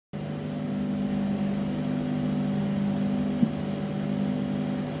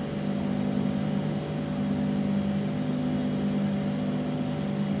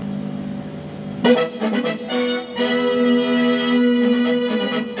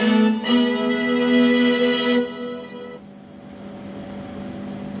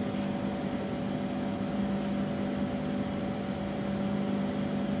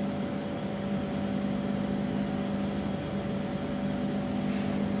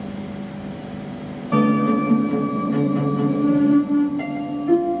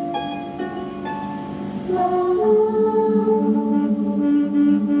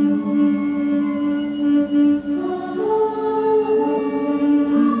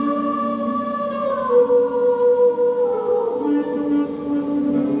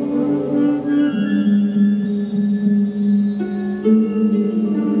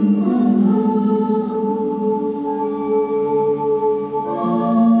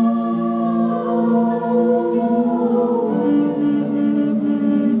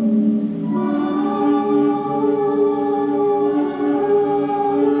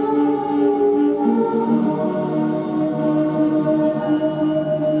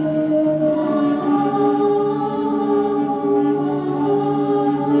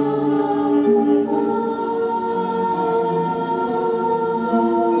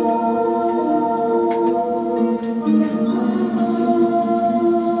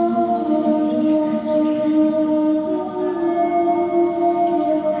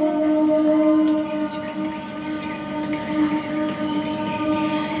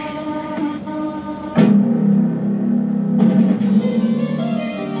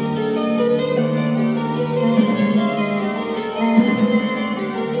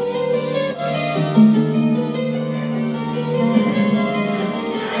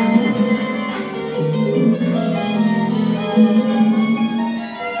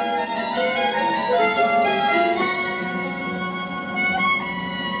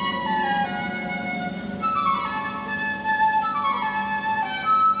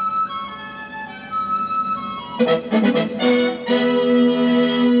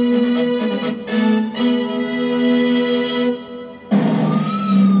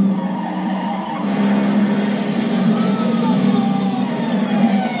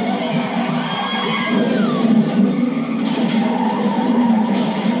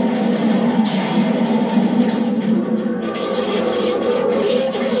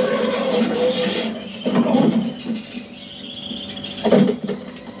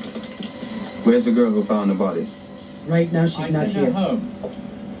Where's the girl who found the body? Right now, she's not here. Home.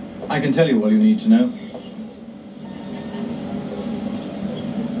 I can tell you all you need to know.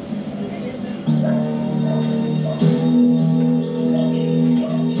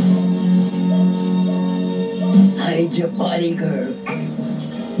 Hide your body, girl.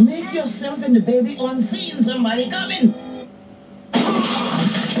 Make yourself and the baby unseen. Somebody coming.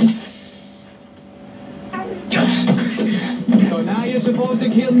 So now you're supposed to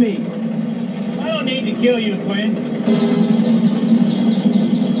kill me. I don't need to kill you, Quinn.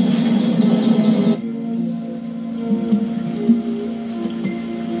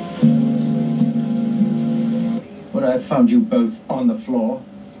 But I found you both on the floor.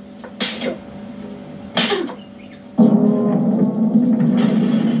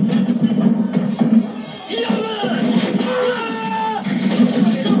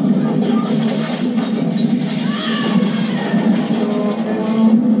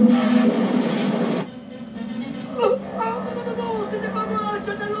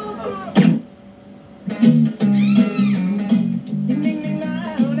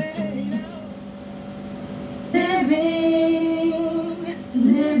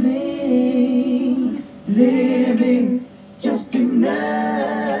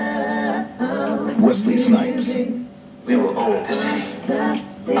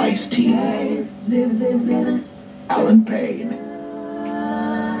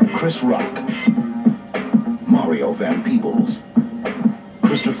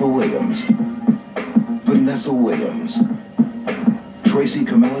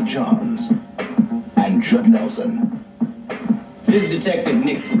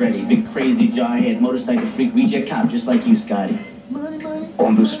 Motorcycle freak, reject cop, just like you, Scotty.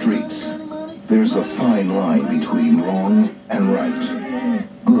 On the streets, there's a fine line between wrong and right,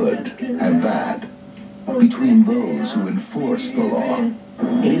 good and bad, between those who enforce the law.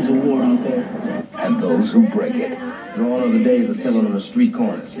 It is a war out there. And those who break it. Gone are the days of selling on the street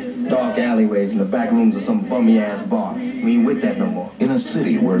corners, dark alleyways, and the back rooms of some bummy-ass bar. We ain't with that no more. In a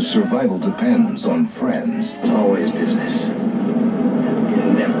city where survival depends on friends. It's always business.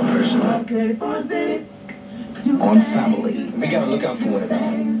 Never personal. On family. We gotta look out for one another.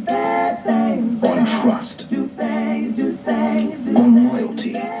 On trust. On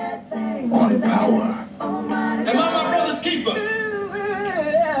loyalty. On power. Am I my brother's keeper?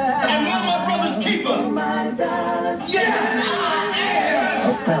 Am I my brother's keeper? Yes, I am!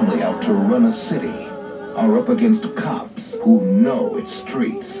 A family out to run a city are up against cops who know its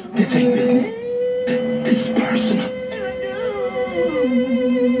streets. This ain't business. This is personal.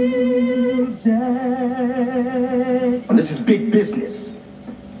 This is big business.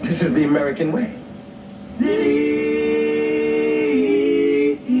 This is the American way.